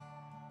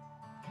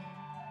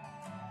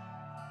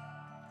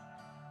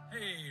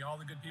Hey, all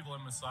the good people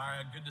in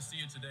Messiah. Good to see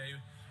you today.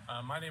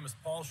 My name is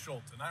Paul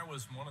Schultz, and I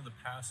was one of the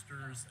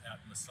pastors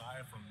at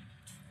Messiah from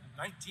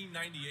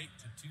 1998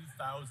 to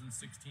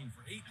 2016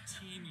 for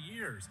 18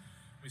 years.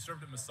 We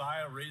served at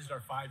Messiah, raised our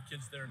 5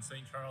 kids there in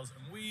St. Charles,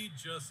 and we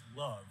just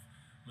love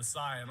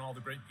Messiah and all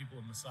the great people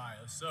in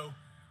Messiah. So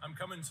I'm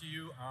coming to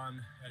you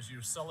as you're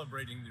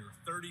celebrating your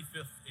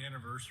 35th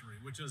anniversary,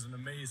 which is an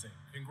amazing.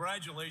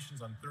 Congratulations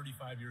on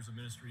 35 years of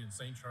ministry in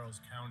St. Charles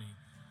County.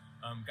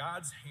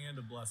 God's hand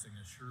of blessing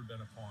has sure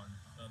been upon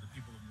the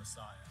people of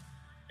Messiah.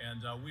 And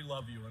we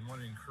love you and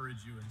want to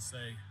encourage you and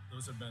say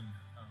those have been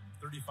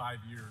 35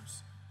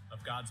 years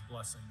of God's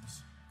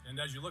blessings. And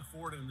as you look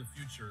forward in the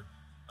future,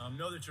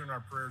 know that you're in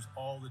our prayers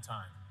all the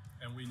time.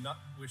 And we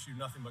wish you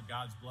nothing but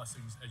God's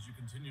blessings as you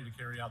continue to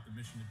carry out the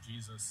mission of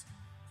Jesus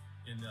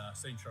in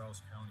St.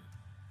 Charles County.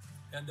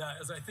 And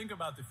as I think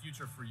about the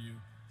future for you,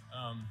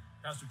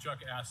 Pastor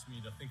Chuck asked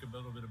me to think a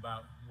little bit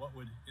about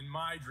in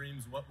my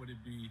dreams, what would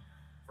it be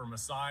for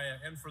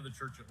Messiah and for the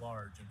church at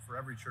large and for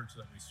every church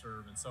that we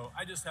serve. And so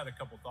I just had a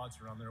couple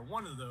thoughts around there.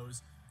 One of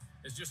those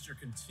is just your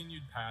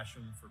continued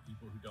passion for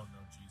people who don't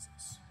know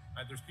Jesus.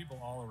 Right? There's people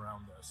all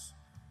around us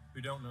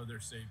who don't know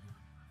their Savior.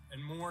 And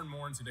more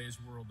in today's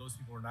world, those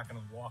people are not going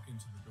to walk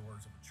into the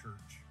doors of a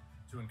church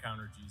to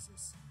encounter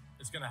Jesus.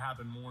 It's going to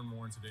happen more and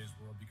more in today's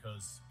world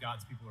because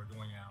God's people are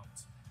going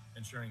out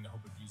and sharing the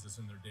hope of Jesus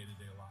in their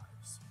day-to-day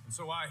lives. And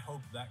so I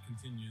hope that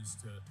continues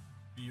to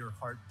be your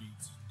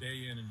heartbeat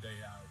day in and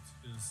day out,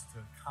 is to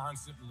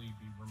constantly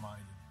be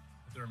reminded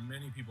that there are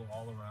many people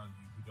all around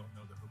you who don't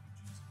know the hope of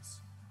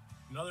Jesus.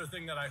 Another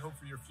thing that I hope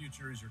for your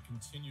future is your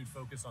continued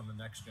focus on the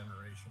next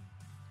generation.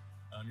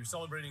 You're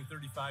celebrating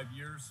 35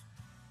 years.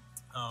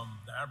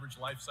 The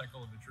average life cycle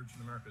of the church in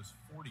America is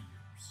 40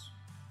 years.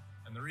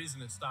 And the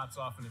reason it stops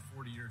often at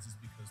 40 years is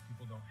because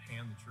people don't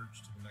hand the church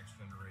to the next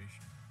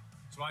generation.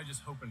 So I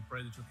just hope and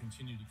pray that you'll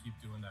continue to keep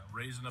doing that,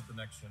 raising up the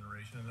next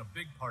generation. And a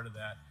big part of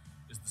that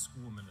is the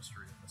school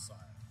ministry of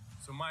Messiah.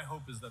 So my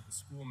hope is that the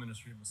school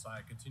ministry of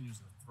Messiah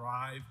continues to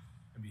thrive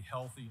and be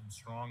healthy and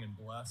strong and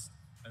blessed,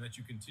 and that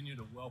you continue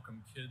to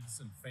welcome kids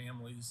and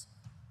families,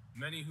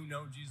 many who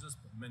know Jesus,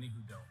 but many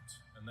who don't,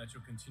 and that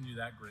you'll continue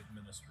that great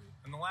ministry.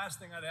 And the last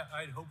thing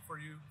I'd hope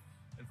for you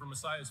and for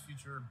Messiah's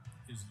future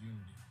is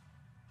unity.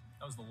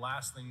 That was the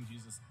last thing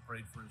Jesus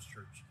prayed for his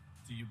church,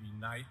 to be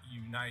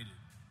united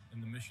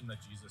in the mission that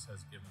Jesus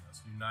has given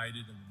us,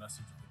 united in the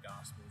message of the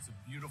gospel. It's a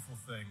beautiful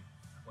thing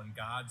when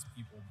God's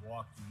people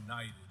walk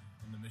united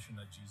in the mission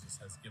that Jesus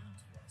has given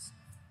to us.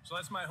 So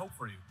that's my hope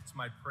for you. It's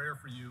my prayer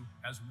for you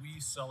as we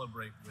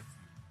celebrate with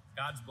you.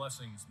 God's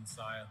blessings,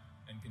 Messiah,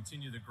 and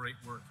continue the great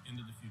work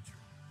into the future.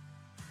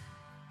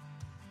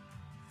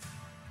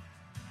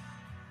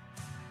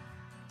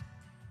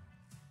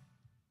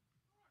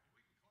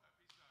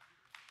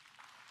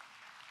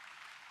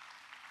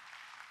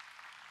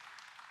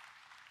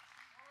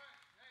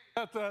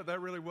 That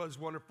really was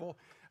wonderful.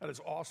 That is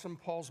awesome.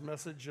 Paul's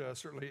message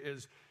certainly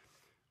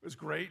was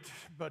great,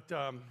 but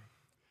the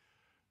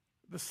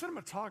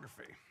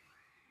cinematography,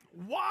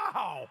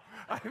 wow!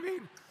 I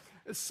mean,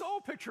 it's so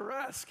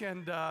picturesque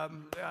and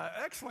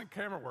excellent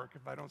camera work,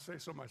 if I don't say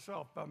so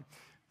myself.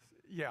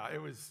 Yeah,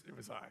 it was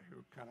I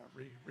who kind of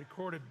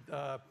recorded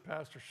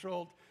Pastor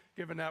Schultz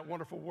giving that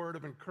wonderful word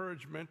of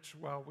encouragement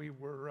while we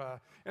were,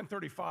 and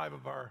 35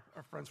 of our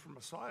friends from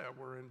Messiah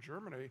were in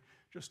Germany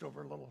just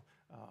over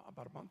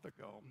about a month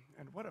ago.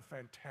 And what a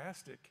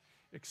fantastic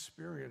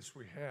experience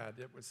we had.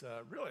 It was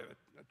really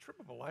a trip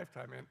of a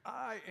lifetime, and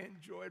I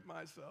enjoyed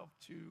myself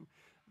to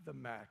the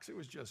max. It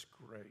was just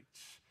great.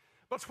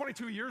 About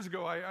 22 years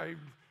ago, I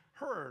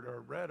heard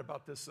or read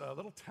about this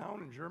little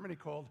town in Germany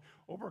called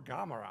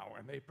Obergammerau,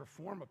 and they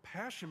perform a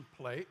passion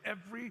play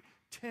every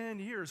 10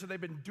 years, and they've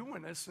been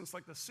doing this since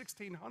like the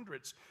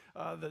 1600s.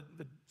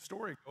 The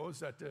story goes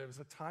that it was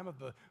a time of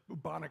the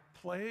bubonic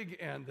plague,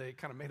 and they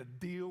kind of made a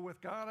deal with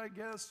God, I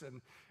guess,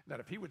 and that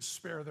if he would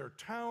spare their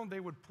town,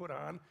 they would put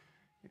on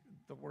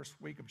the worst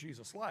week of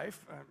Jesus'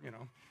 life,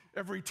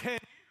 every 10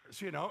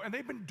 years, and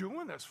they've been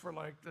doing this for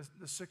like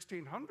the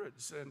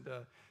 1600s,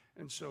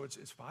 and so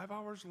it's 5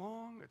 hours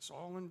long. It's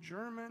all in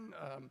German,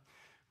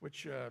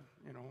 which, I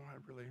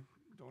really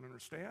don't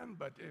understand,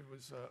 but it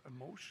was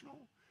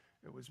emotional.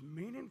 It was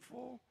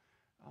meaningful.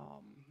 It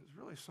was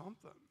really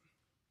something.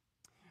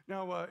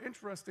 Now,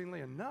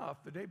 interestingly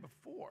enough, the day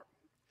before,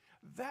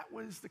 that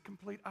was the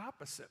complete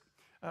opposite,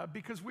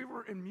 because we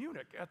were in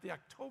Munich at the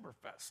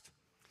Oktoberfest,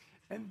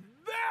 and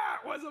that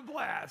was a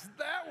blast.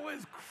 That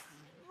was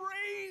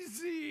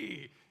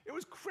crazy. It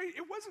was crazy.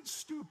 It wasn't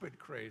stupid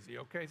crazy,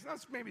 okay? It's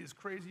not maybe as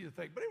crazy as you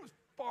think, but it was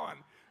fun.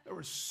 There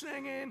was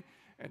singing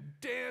and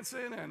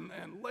dancing and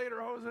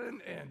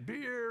lederhosen and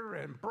beer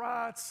and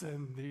brats,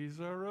 and these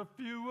are a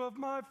few of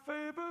my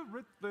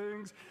favorite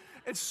things.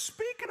 And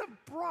speaking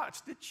of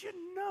brats, did you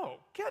know,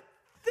 get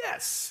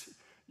this,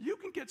 you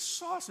can get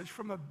sausage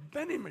from a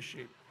vending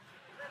machine.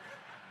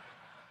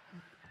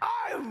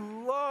 I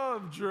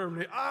love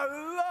Germany.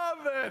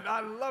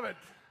 I love it.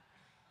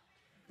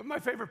 But my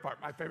favorite part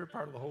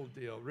of the whole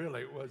deal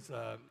really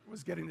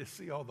was getting to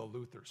see all the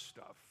Luther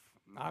stuff.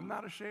 I'm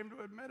not ashamed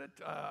to admit it.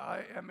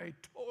 I am a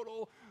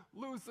total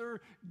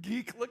Luther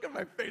geek. Look at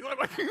my face. I'm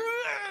like,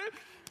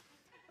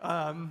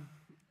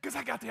 because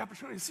I got the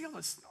opportunity to see all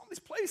these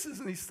places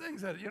and these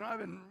things that, I've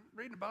been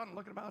reading about and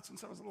looking about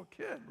since I was a little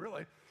kid,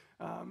 really.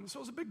 So it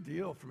was a big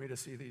deal for me to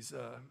see these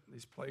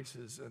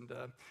places. And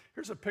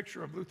here's a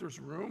picture of Luther's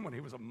room when he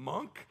was a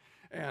monk.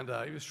 And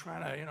he was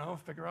trying to,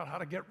 figure out how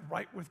to get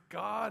right with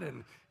God.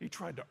 And he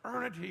tried to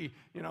earn it. He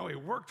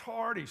worked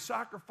hard. He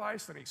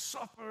sacrificed and he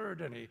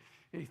suffered. And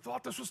he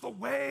thought this was the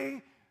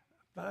way,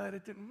 but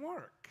it didn't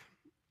work.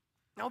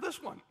 Now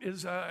this one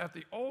is at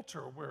the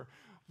altar where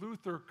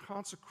Luther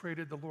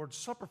consecrated the Lord's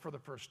Supper for the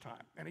first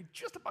time. And he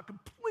just about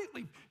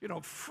completely,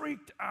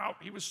 freaked out.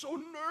 He was so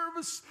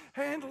nervous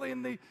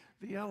handling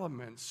the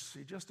elements.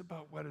 He just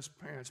about wet his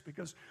pants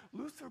because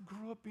Luther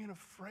grew up being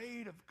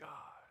afraid of God.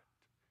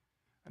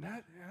 And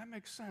that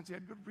makes sense. He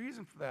had good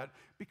reason for that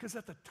because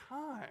at the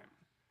time,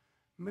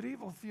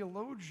 medieval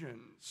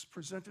theologians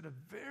presented a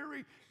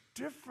very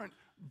different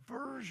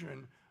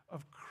version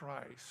of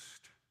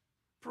Christ.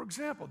 For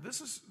example,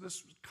 this is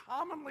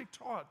commonly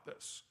taught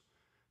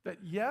that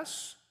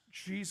yes,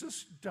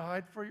 Jesus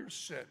died for your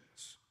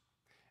sins,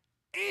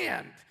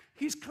 and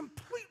he's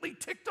completely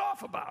ticked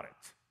off about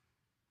it.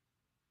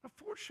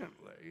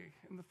 Unfortunately,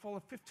 in the fall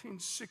of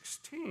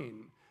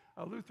 1516,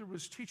 Luther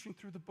was teaching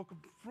through the book of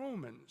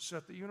Romans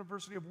at the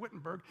University of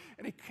Wittenberg,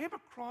 and he came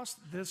across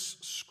this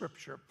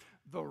scripture: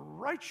 the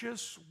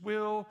righteous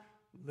will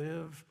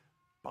live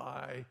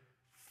by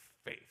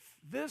faith.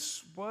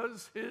 This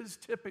was his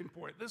tipping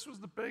point. This was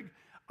the big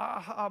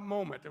aha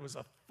moment. It was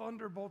a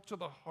thunderbolt to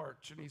the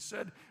heart. And he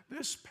said,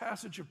 this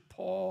passage of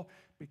Paul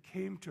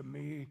became to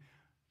me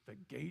the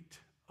gate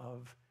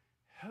of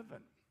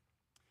heaven.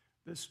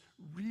 This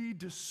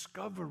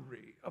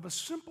rediscovery of a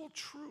simple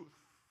truth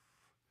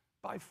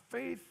by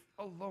faith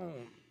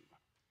alone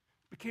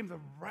became the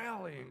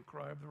rallying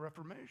cry of the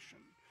Reformation.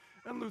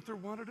 And Luther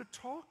wanted to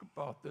talk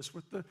about this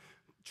with the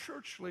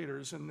church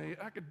leaders and the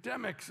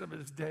academics of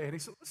his day. And he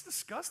said, let's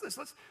discuss this.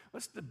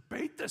 Let's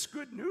debate this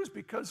good news,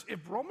 because if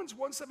Romans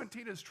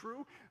 1:17 is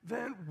true,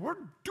 then we're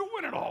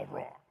doing it all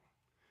wrong.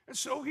 And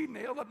so he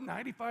nailed up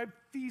 95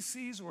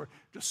 theses or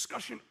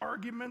discussion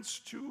arguments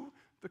to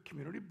the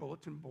community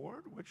bulletin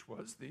board, which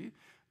was the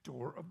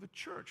door of the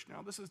church.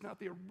 Now, this is not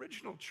the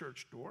original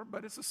church door,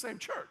 but it's the same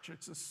church.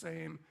 It's the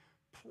same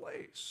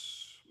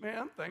place.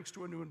 Man, thanks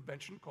to a new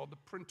invention called the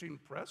printing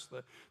press,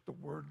 the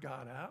word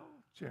got out,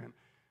 and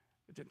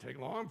it didn't take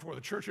long for the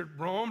church at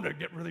Rome to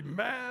get really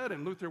mad,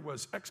 and Luther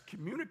was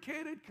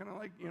excommunicated, kind of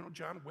like,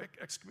 John Wick,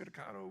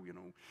 excommunicado,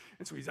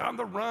 And so he's on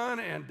the run,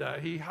 and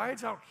he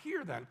hides out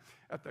here then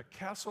at the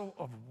castle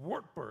of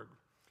Wartburg,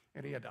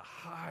 and he had to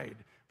hide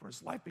for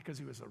his life because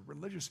he was a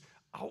religious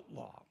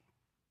outlaw.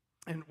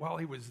 And while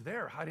he was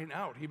there hiding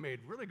out, he made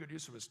really good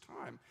use of his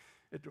time.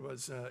 It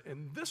was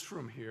in this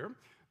room here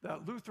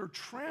that Luther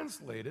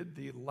translated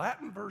the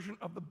Latin version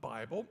of the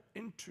Bible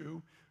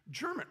into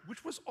German,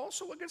 which was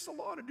also against the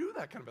law to do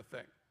that kind of a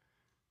thing.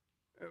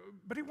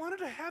 But he wanted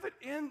to have it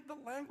in the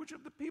language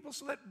of the people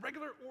so that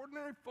regular,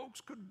 ordinary folks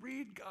could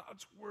read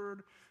God's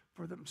word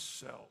for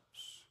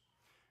themselves.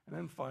 And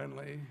then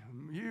finally,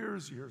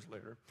 years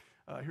later,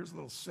 here's a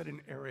little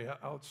sitting area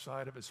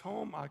outside of his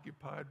home,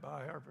 occupied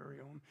by our very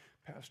own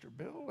Pastor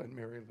Bill and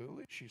Mary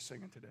Luley. She's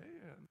singing today.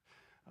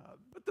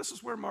 But this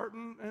is where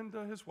Martin and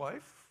his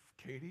wife,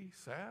 Katie,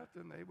 sat,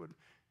 and they would,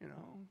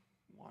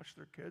 watch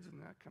their kids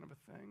and that kind of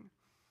a thing.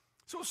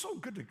 So it was so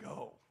good to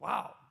go.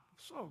 Wow,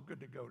 so good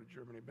to go to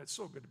Germany, but it's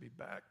so good to be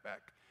back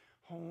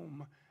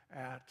home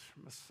at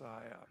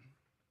Messiah.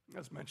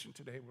 As mentioned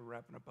today, we're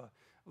wrapping up a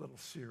little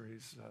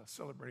series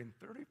celebrating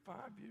 35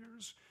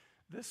 years.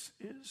 This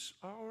is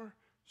our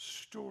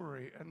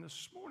story, and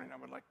this morning I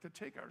would like to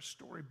take our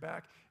story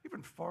back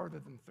even farther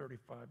than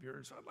 35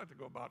 years. I'd like to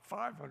go about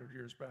 500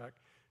 years back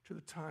to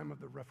the time of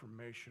the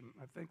Reformation.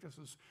 I think this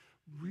is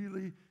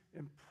really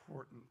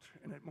important,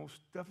 and it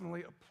most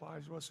definitely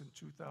applies to us in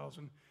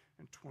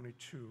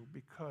 2022,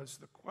 because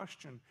the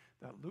question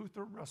that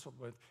Luther wrestled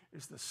with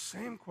is the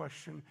same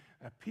question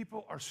that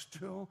people are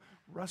still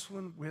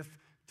wrestling with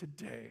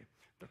today.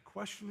 The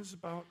question is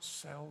about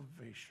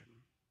salvation.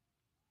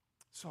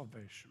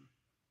 Salvation.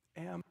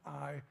 Am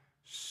I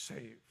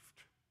saved?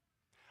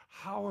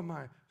 How am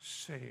I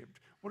saved?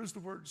 What does the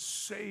word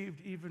saved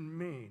even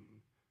mean?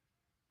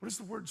 What does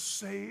the word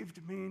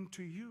saved mean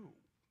to you?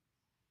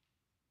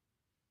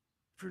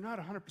 If you're not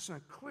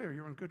 100% clear,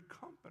 you're in good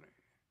company.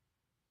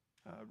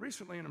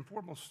 Recently, an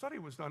informal study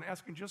was done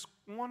asking just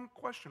one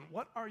question: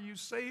 what are you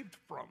saved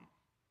from?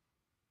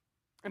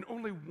 And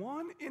only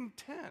 1 in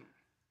 10,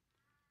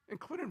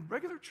 including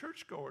regular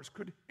churchgoers,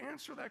 could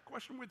answer that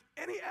question with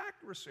any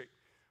accuracy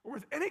or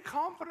with any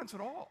confidence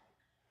at all.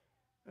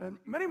 And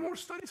many more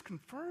studies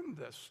confirm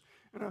this.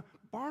 In a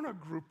Barna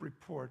Group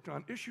report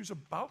on issues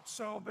about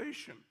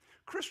salvation,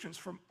 Christians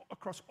from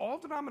across all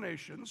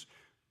denominations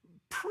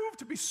proved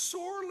to be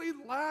sorely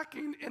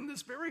lacking in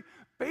this very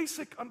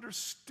basic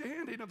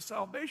understanding of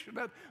salvation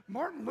that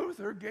Martin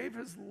Luther gave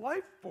his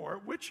life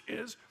for, which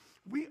is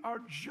we are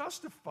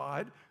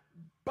justified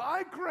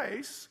by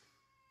grace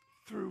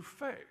through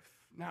faith.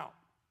 Now,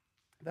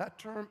 that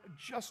term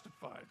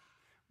justified,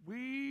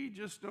 we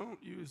just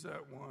don't use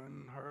that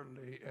one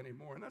hardly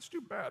anymore, and that's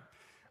too bad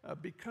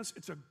because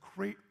it's a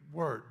great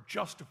word,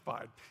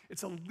 justified.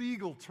 It's a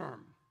legal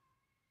term,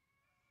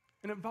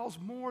 and it involves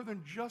more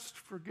than just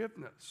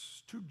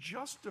forgiveness. To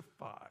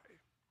justify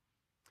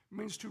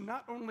means to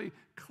not only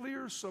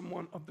clear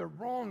someone of their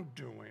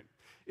wrongdoing,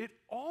 it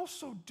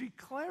also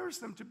declares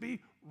them to be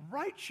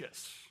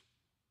righteous,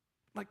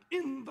 like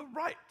in the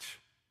right.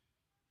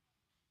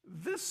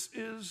 This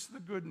is the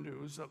good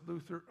news that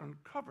Luther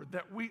uncovered,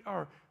 that we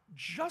are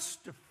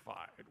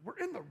justified. We're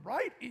in the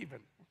right even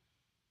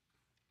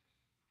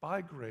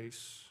by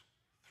grace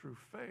through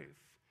faith.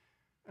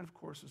 And of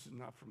course, this is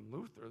not from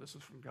Luther, this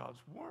is from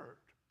God's word.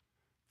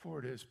 For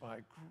it is by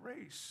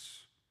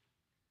grace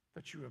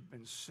that you have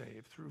been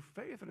saved through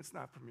faith, and it's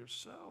not from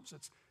yourselves,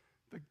 it's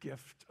the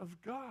gift of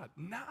God,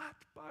 not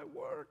by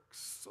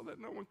works, so that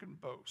no one can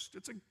boast.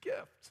 It's a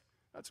gift.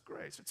 That's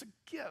grace. It's a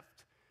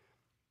gift.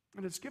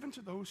 And it's given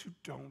to those who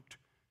don't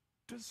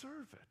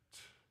deserve it.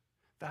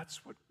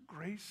 That's what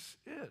grace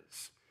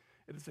is.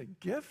 It is a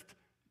gift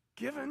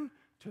given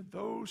to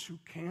those who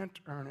can't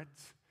earn it,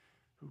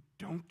 who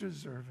don't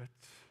deserve it.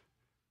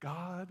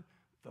 God,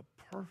 the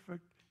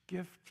perfect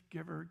gift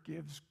giver,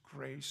 gives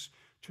grace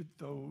to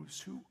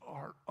those who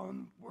are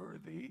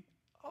unworthy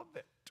of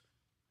it.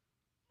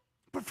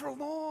 But for a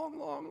long,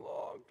 long,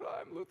 long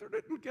time, Luther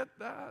didn't get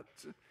that.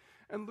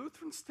 And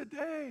Lutherans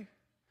today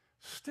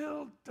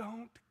still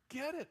don't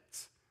get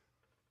it.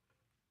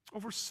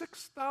 Over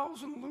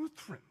 6,000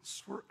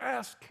 Lutherans were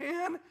asked,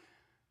 can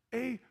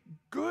a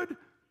good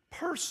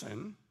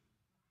person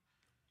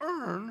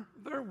earn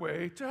their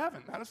way to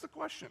heaven? That is the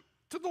question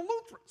to the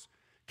Lutherans.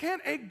 Can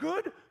a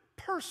good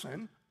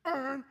person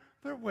earn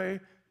their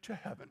way to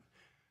heaven?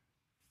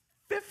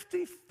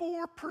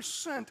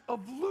 54%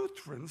 of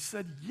Lutherans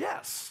said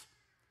yes.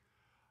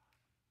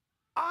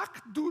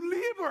 Ach du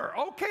lieber.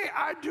 Okay,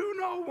 I do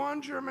know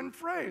one German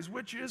phrase,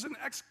 which is an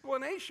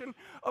explanation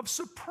of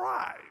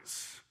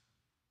surprise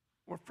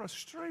or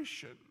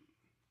frustration.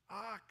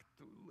 Ach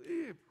du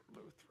lieber,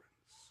 Lutherans.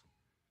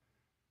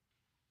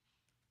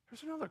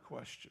 Here's another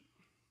question.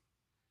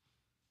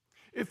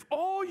 If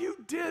all you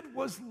did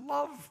was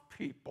love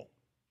people,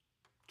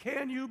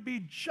 can you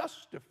be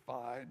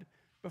justified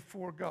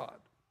before God?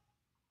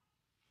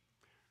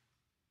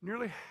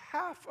 Nearly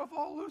half of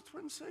all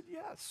Lutherans said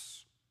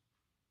yes.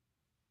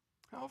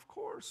 Now, of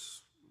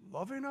course,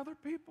 loving other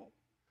people,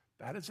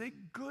 that is a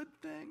good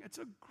thing. It's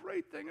a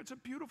great thing. It's a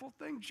beautiful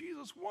thing.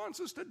 Jesus wants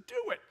us to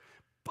do it.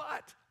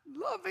 But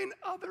loving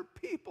other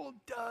people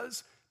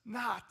does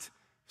not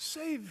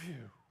save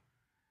you.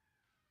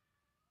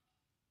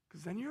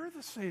 Because then you're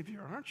the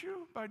Savior, aren't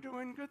you, by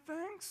doing good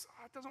things?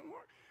 Oh, it doesn't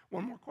work.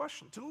 One more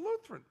question to the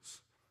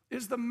Lutherans.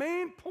 Is the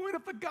main point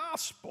of the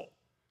gospel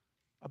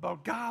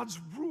about God's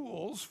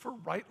rules for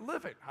right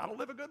living, how to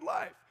live a good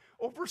life?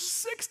 Over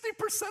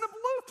 60% of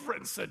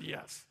Lutherans said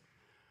yes.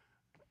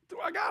 Do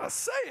I gotta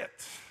say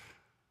it?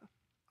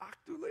 Ach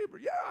du lieber.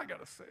 Yeah, I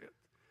gotta say it.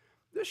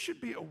 This should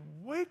be a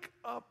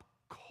wake-up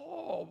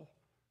call,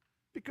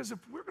 because if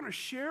we're gonna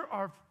share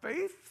our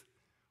faith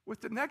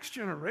with the next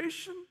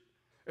generation,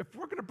 if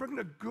we're gonna bring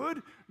the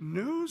good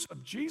news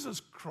of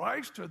Jesus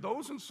Christ to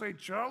those in St.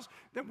 Charles,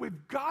 then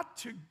we've got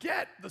to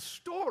get the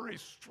story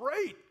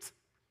straight.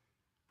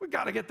 We've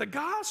got to get the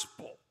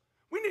gospel.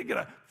 We need to get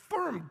a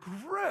firm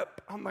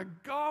grip on the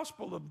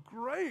gospel of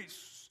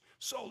grace.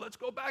 So let's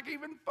go back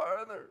even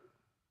further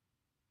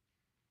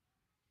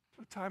to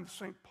the time of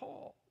St.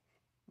 Paul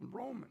in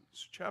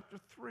Romans chapter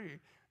 3.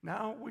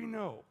 Now we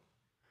know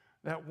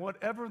that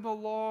whatever the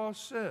law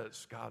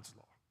says, God's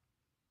law,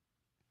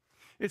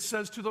 it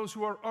says to those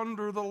who are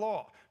under the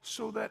law,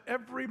 so that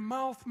every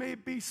mouth may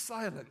be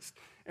silenced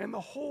and the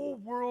whole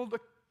world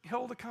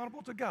held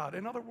accountable to God.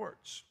 In other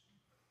words,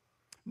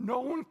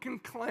 no one can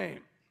claim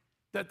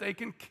that they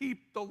can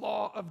keep the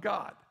law of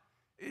God.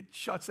 It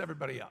shuts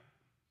everybody up.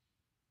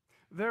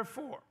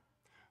 Therefore,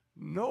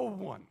 no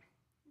one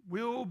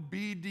will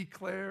be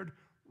declared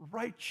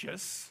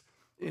righteous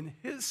in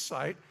his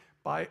sight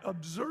by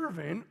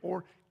observing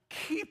or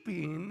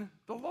keeping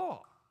the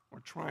law, or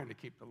trying to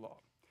keep the law.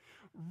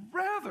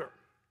 Rather,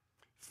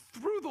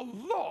 through the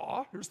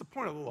law, here's the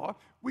point of the law,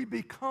 we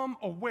become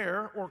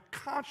aware or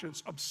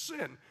conscious of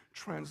sin.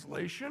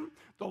 Translation,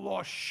 the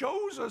law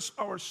shows us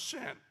our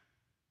sin,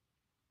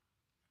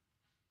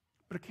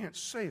 but it can't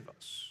save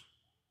us.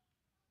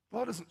 The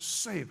law doesn't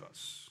save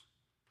us.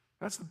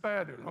 That's the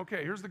bad news.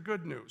 Okay, here's the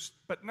good news.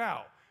 But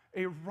now,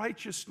 a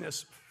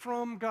righteousness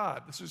from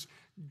God. This is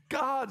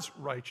God's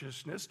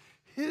righteousness,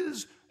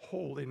 His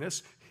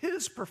holiness,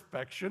 His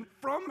perfection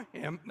from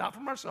Him, not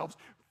from ourselves,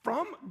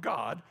 from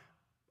God,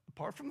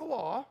 apart from the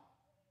law,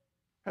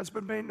 has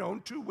been made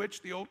known, to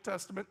which the Old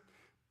Testament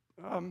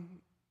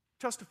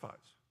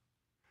testifies.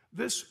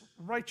 This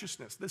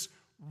righteousness, this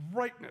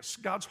rightness,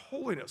 God's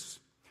holiness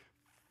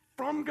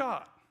from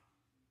God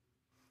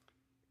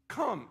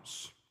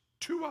comes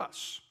to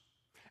us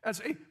as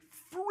a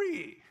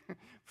free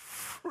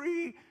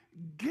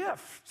gift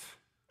gift.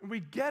 And we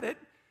get it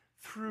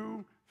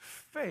through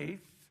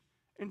faith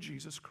in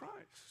Jesus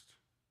Christ.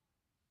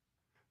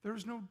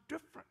 There's no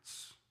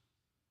difference.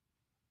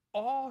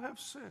 All have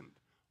sinned.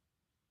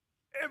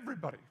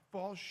 Everybody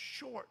falls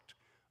short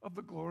of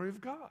the glory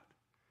of God.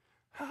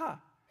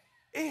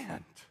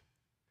 And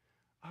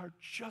are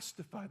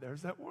justified,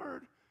 there's that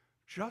word,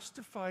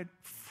 justified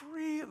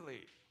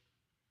freely.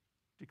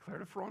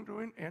 Declared of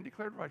wrongdoing and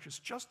declared righteous,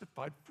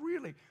 justified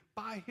freely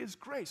by his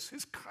grace,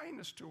 his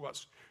kindness to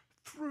us.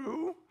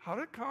 Through, how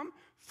did it come?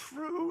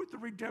 Through the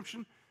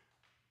redemption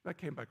that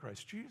came by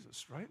Christ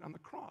Jesus, right, on the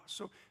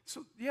cross.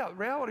 So yeah,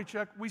 reality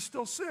check, we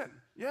still sin.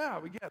 Yeah,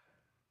 we get it.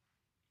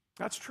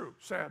 That's true,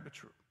 sad but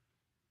true.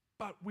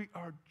 But we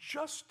are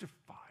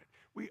justified.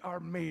 We are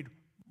made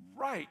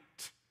right,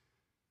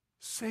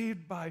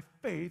 saved by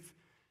faith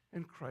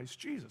in Christ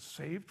Jesus,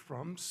 saved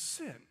from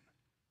sin.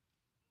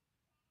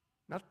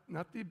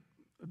 Not the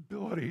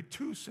ability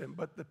to sin,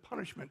 but the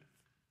punishment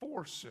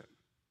for sin.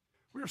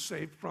 We are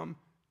saved from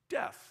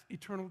death,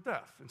 eternal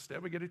death.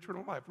 Instead, we get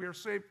eternal life. We are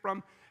saved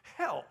from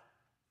hell.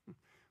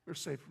 We're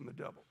saved from the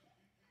devil.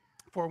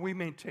 For we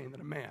maintain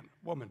that a man,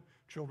 woman,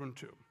 children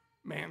too,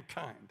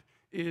 mankind,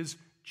 is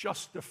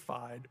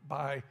justified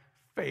by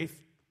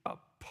faith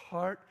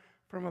apart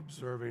from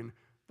observing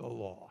the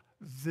law.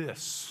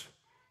 This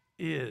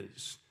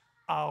is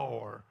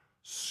our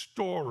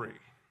story.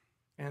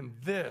 And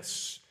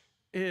this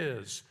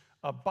is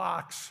a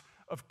box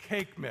of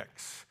cake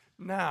mix.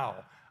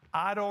 Now,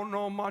 I don't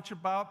know much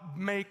about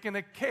making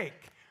a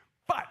cake,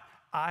 but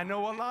I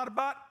know a lot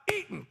about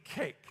eating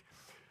cake.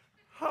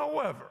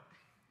 However,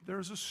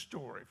 there's a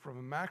story from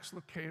a Max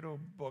Lucado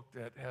book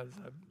that has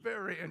a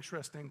very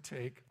interesting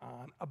take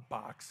on a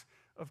box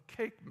of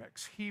cake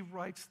mix. He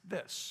writes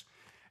this: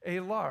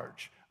 a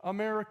large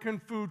American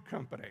food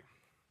company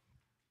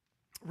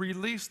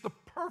released the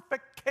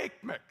perfect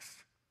cake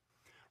mix,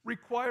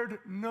 required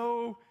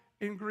no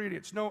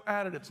ingredients, no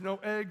additives, no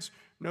eggs,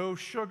 no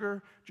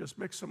sugar. Just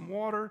mix some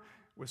water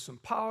with some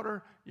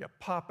powder. You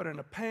pop it in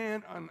a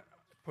pan,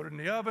 put it in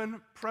the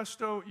oven.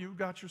 Presto, you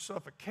got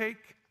yourself a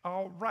cake.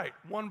 All right.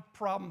 One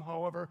problem,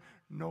 however,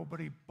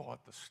 nobody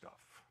bought the stuff.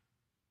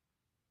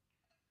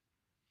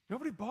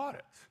 Nobody bought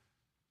it.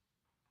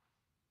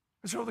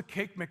 And so the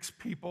cake mix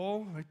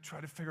people, they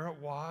tried to figure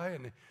out why,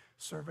 and they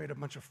surveyed a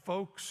bunch of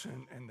folks,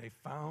 and they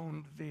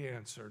found the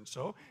answer. And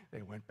so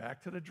they went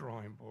back to the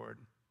drawing board,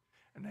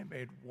 and they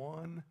made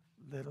one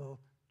little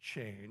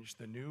change.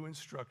 The new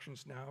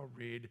instructions now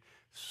read,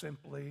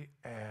 simply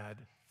add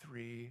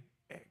 3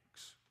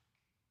 eggs.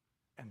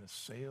 And the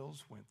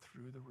sales went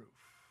through the roof.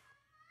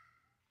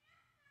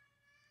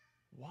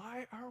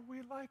 Why are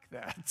we like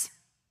that?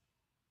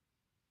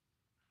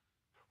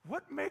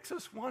 What makes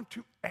us want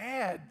to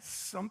add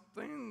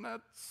something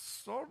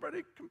that's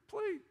already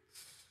complete?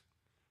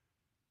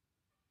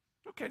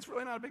 Okay, it's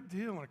really not a big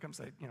deal when it comes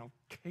to,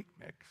 cake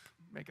mix,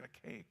 making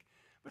a cake.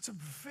 But it's a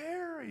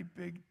very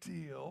big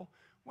deal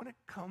when it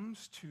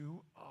comes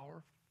to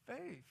our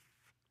faith.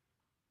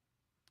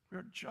 We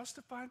are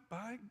justified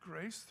by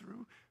grace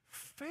through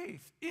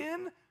faith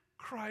in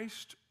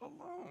Christ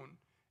alone.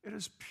 It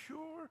is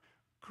pure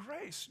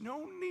grace.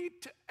 No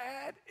need to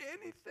add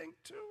anything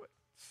to it.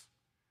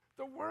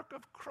 The work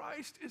of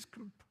Christ is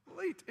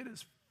complete. It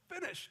is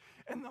finished.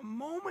 And the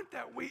moment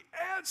that we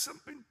add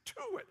something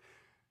to it,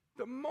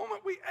 the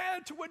moment we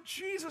add to what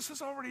Jesus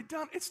has already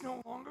done, it's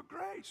no longer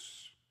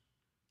grace.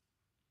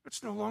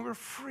 It's no longer a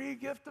free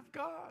gift of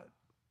God.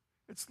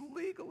 It's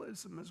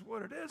legalism is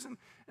what it is.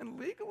 And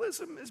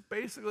legalism is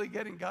basically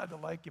getting God to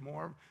like you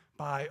more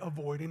by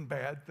avoiding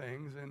bad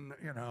things and,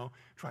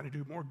 trying to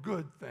do more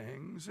good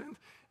things and,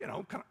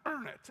 kind of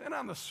earn it. And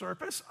on the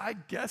surface, I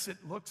guess it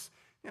looks,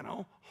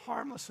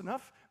 harmless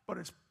enough, but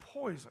it's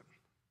poison.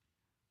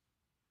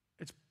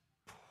 It's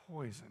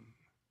poison.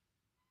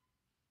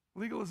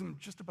 Legalism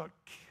just about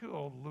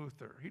killed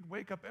Luther. He'd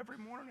wake up every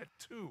morning at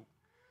 2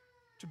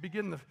 to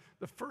begin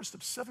the first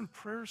of 7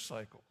 prayer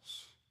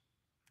cycles.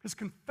 His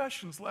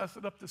confessions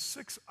lasted up to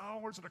 6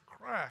 hours at a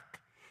crack.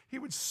 He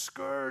would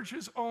scourge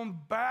his own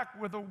back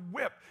with a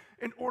whip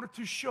in order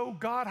to show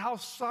God how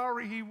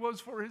sorry he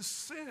was for his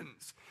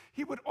sins.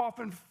 He would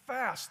often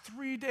fast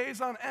 3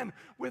 days on end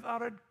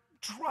without a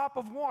drop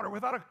of water,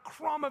 without a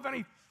crumb of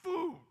any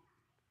food.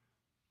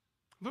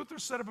 Luther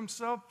said of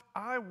himself,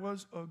 I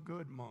was a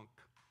good monk.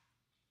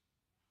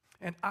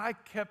 And I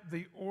kept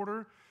the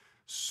order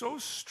so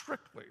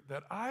strictly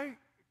that I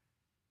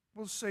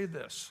will say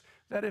this,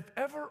 that if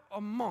ever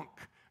a monk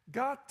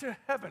got to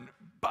heaven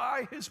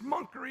by his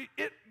monkery,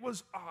 it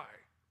was I.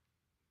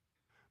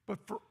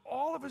 But for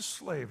all of his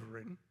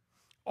slavering,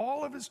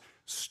 all of his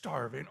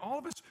starving, all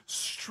of his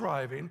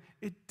striving,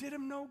 it did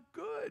him no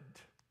good.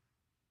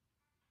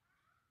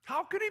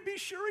 How could he be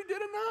sure he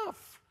did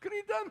enough? Could he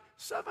have done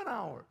 7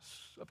 hours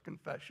of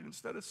confession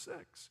instead of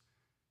 6?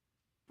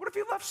 What if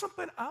he left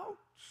something out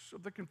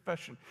of the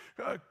confession?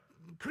 Could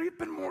he have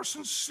been more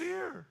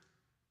sincere?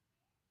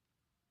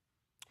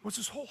 Was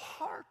his whole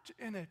heart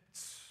in it?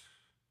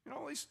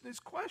 These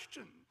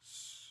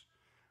questions.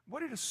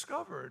 what he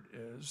discovered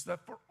is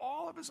that for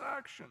all of his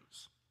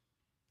actions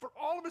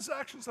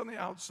on the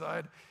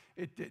outside,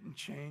 it didn't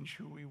change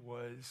who he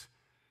was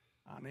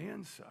on the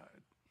inside.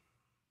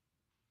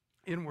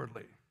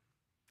 Inwardly,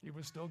 he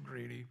was still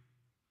greedy.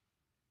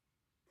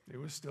 He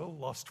was still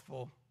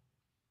lustful.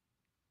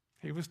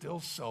 He was still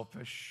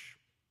selfish.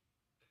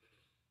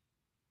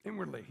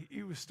 Inwardly,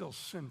 he was still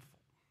sinful.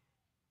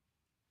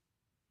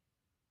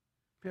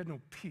 He had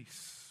no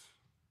peace,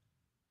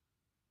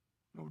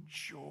 no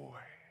joy,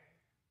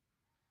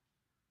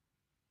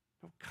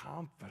 no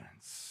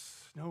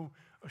confidence, no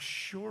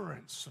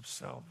assurance of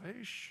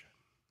salvation.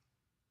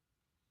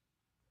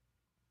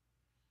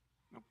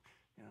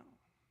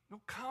 No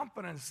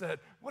confidence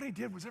that what he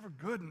did was ever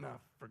good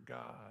enough for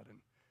God.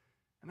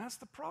 And that's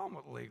the problem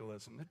with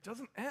legalism. It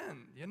doesn't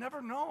end. You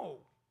never know.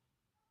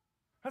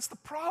 That's the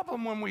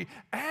problem when we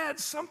add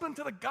something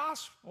to the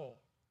gospel.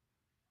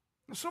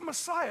 And so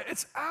Messiah,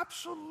 it's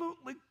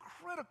absolutely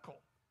critical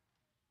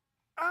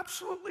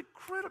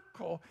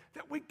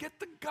that we get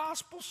the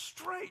gospel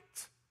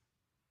straight.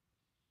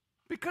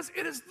 Because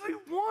it is the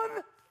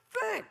one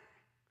thing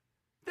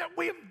that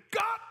we've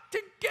got to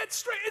get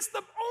straight. It's the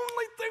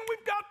only thing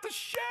we've got to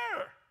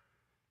share.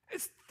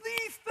 It's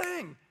the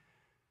thing.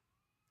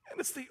 And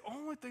it's the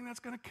only thing that's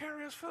going to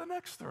carry us for the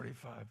next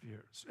 35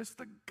 years. It's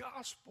the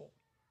gospel.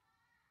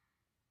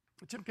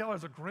 Tim Keller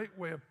has a great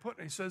way of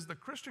putting it. He says, the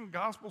Christian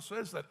gospel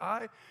says that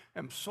I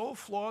am so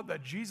flawed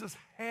that Jesus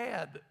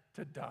had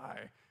to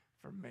die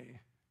for me.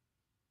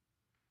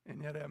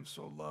 And yet I'm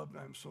so loved,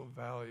 I'm so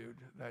valued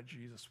that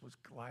Jesus was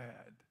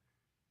glad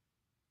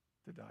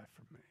to die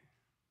for me.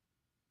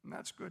 And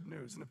that's good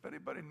news. And if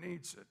anybody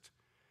needs it,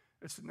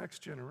 it's the next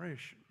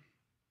generation.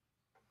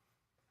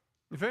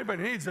 If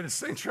anybody needs it, it's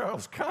St.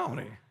 Charles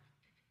County.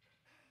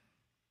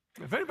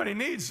 If anybody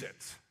needs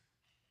it,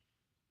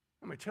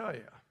 let me tell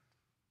you,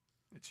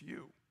 it's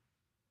you.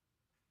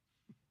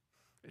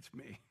 It's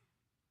me.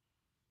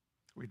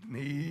 We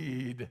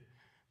need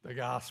the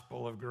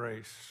gospel of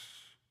grace.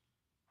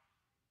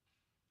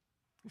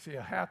 You see,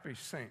 a happy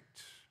saint,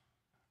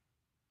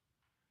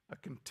 a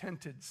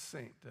contented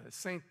saint, a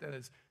saint that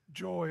is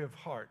joy of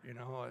heart,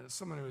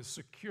 someone who is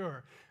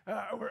secure,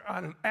 or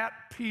an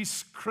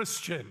at-peace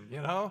Christian,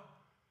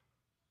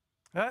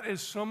 That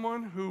is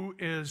someone who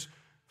is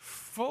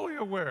fully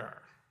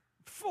aware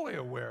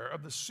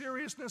of the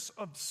seriousness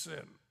of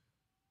sin,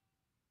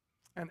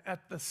 and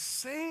at the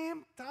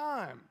same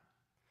time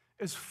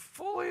is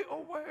fully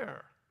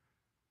aware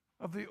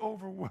of the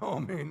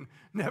overwhelming,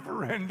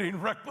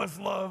 never-ending, reckless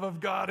love of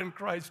God in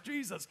Christ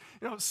Jesus.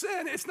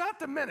 Sin, it's not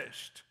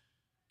diminished.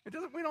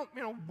 We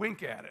don't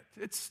wink at it.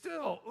 It's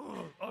still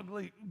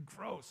ugly,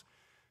 gross.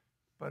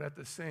 But at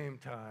the same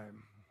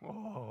time,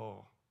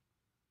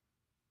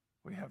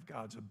 we have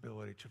God's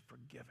ability to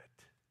forgive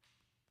it.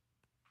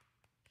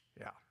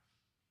 Yeah,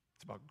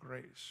 it's about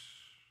grace.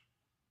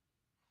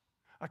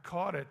 I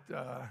caught it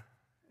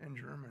in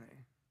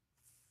Germany.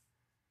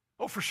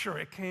 Oh, for sure,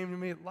 it came to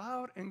me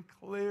loud and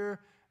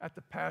clear at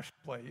the Passion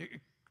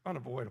Play.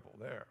 Unavoidable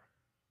there.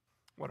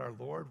 What our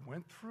Lord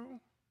went through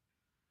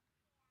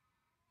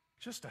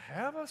just to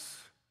have us,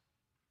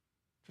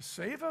 to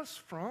save us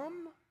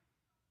from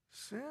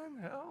sin,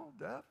 hell,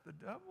 death, the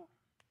devil.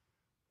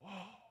 Whoa.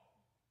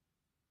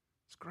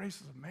 His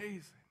grace is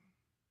amazing.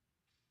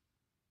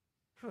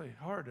 It's really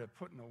hard to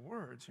put into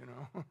words,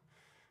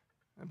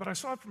 But I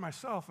saw it for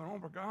myself in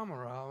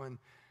Obergammerau,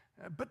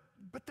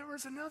 but there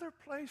was another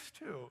place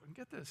too. And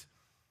get this,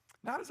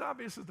 not as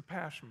obvious as the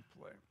Passion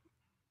Play,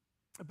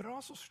 but it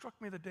also struck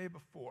me the day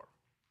before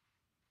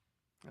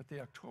at the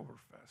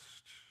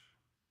Oktoberfest.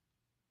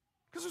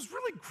 Because it was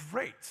really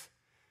great,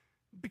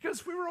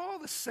 because we were all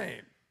the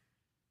same.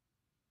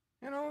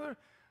 They're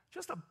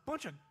just a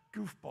bunch of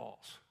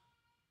goofballs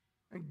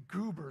and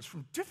goobers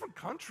from different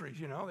countries,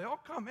 they all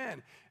come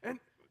in. And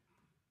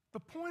the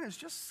point is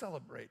just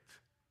celebrate.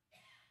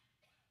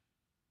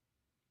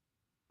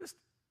 Just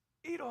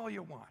eat all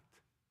you want.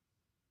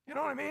 You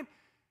know what I mean?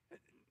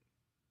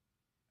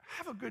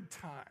 Have a good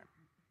time.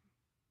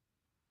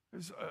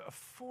 There's a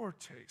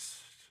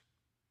foretaste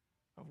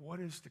of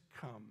what is to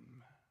come.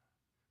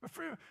 But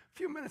for a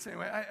few minutes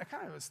anyway, I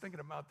kind of was thinking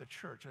about the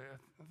church.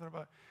 I thought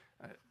about,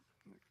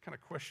 kind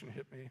of question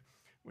hit me,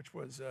 which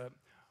was,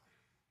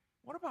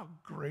 what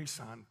about grace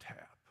on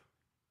tap?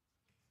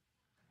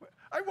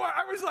 I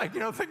was like,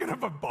 thinking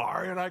of a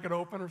bar and I could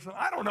open or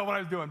something. I don't know what I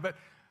was doing, but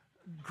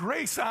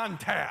grace on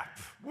tap.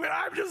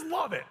 I just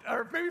love it.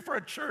 Or maybe for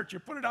a church, you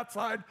put it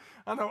outside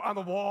on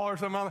the wall or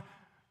something.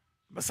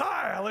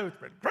 Messiah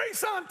Lutheran,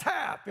 grace on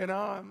tap.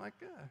 I'm like,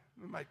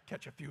 we might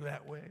catch a few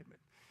that way, but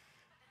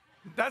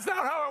that's not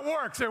how it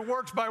works. It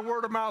works by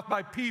word of mouth,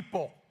 by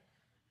people,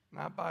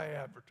 not by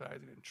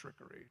advertising and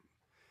trickery.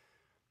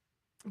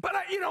 But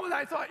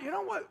I thought,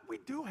 what? We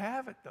do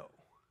have it, though.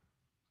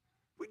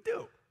 We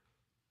do.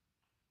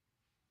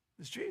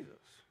 It's Jesus.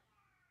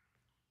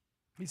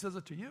 He says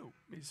it to you.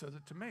 He says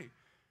it to me.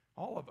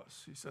 All of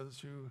us. He says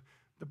it to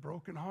the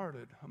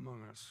brokenhearted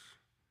among us,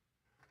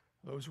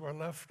 those who are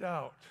left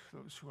out,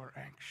 those who are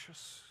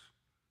anxious.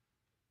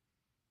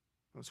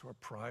 those who are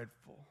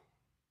prideful,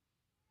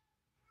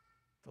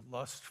 the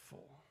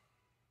lustful,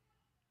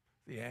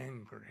 the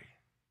angry,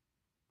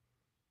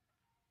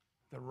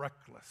 the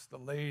reckless, the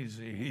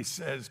lazy. He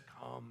says,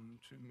 come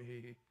to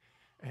me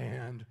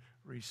and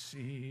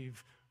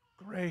receive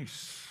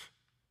grace,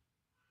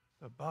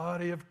 the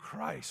body of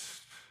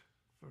Christ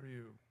for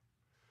you,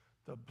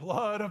 the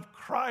blood of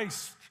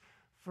Christ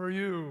for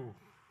you.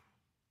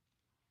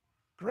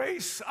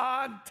 Grace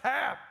on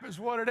tap is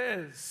what it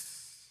is.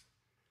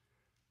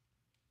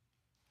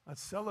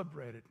 Let's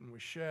celebrate it, and we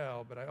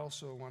shall, but I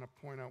also want to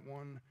point out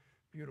one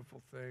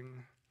beautiful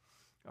thing,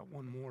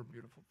 one more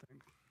beautiful thing.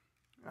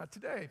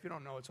 Today, if you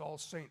don't know, it's All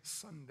Saints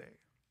Sunday.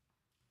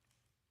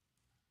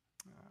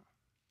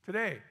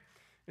 Today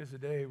is the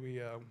day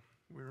we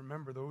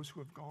remember those who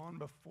have gone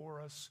before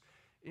us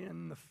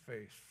in the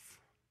faith.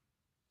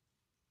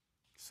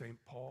 St.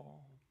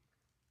 Paul,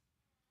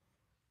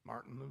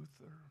 Martin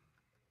Luther.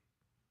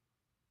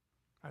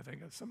 I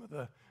think of some of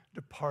the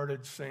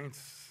departed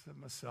saints of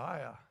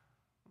Messiah.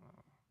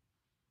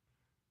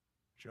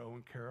 Joe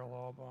and Carol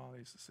Albaugh, they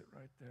used to sit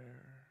right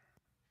there.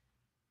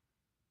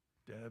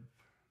 Deb,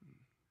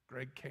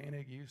 Greg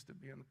Koenig used to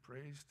be on the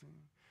praise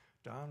team.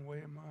 Don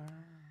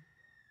Waymeyer,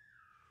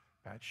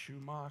 Pat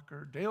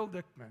Schumacher, Dale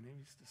Dickman, he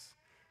used to sit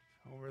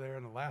over there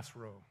in the last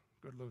row.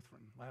 Good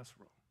Lutheran, last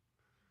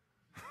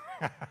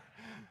row.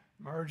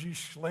 Margie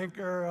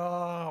Schlenker,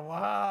 oh,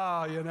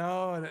 wow, you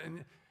know,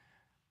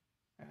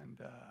 and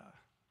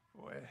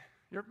boy,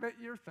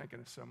 you're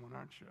thinking of someone,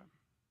 aren't you?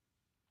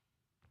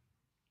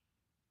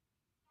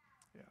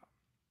 Yeah.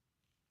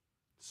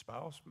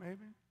 Spouse,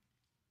 maybe?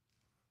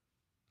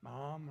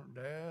 Mom or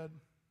dad?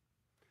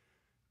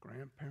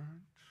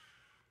 Grandparent?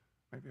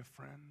 Maybe a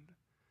friend?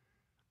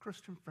 A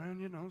Christian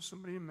friend, you know,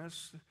 somebody you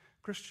miss.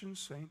 Christian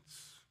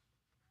saints.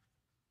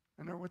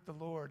 And they're with the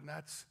Lord, and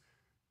that's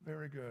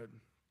very good.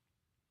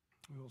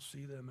 We will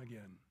see them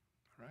again,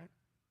 right?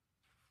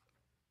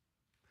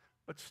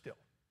 But still.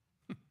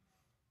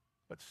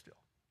 But still.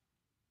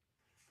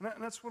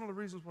 And that's one of the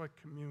reasons why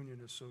communion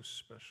is so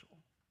special.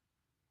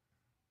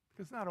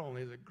 Because not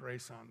only is it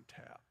grace on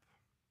tap,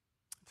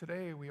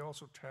 today we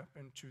also tap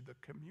into the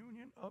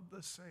communion of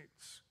the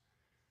saints.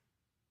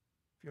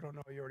 If you don't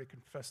know, you already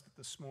confessed it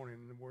this morning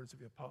in the words of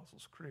the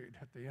Apostles' Creed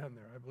at the end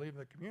there. I believe in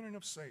the communion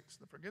of saints,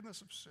 the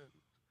forgiveness of sins.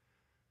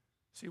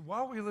 See,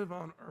 while we live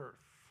on earth,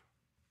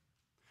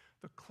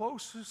 the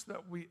closest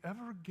that we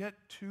ever get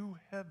to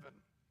heaven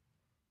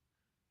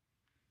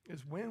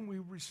is when we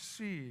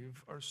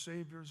receive our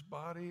Savior's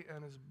body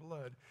and his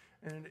blood.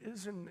 And it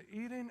is in the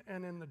eating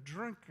and in the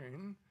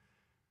drinking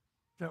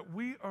that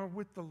we are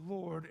with the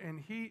Lord and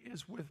he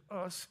is with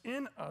us,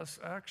 in us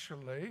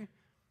actually.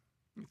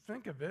 You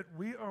think of it,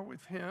 we are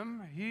with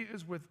him, he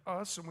is with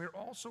us, and we're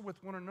also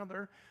with one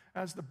another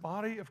as the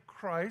body of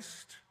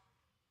Christ.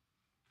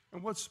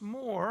 And what's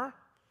more,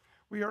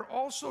 we are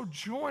also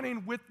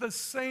joining with the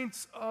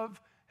saints of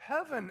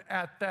heaven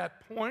at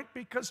that point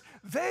because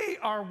they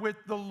are with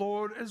the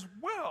Lord as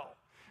well.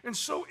 And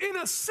so in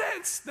a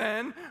sense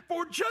then,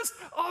 for just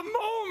a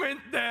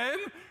moment then,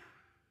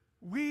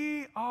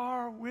 we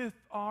are with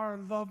our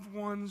loved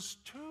ones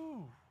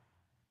too.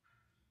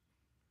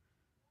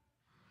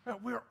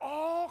 That we're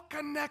all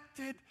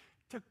connected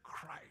to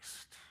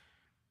Christ.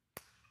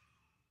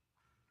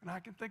 And I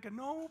can think of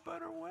no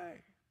better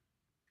way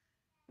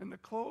than to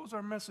close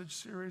our message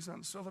series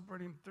on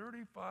celebrating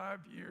 35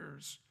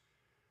 years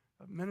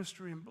of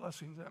ministry and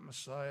blessings at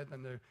Messiah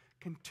than to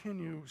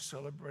continue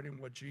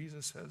celebrating what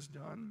Jesus has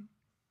done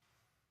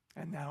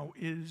and now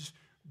is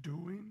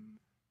doing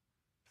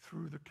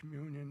through the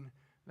communion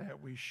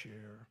that we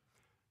share,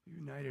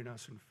 uniting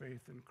us in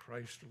faith in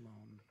Christ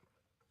alone.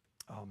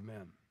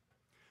 Amen.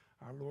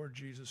 Our Lord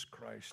Jesus Christ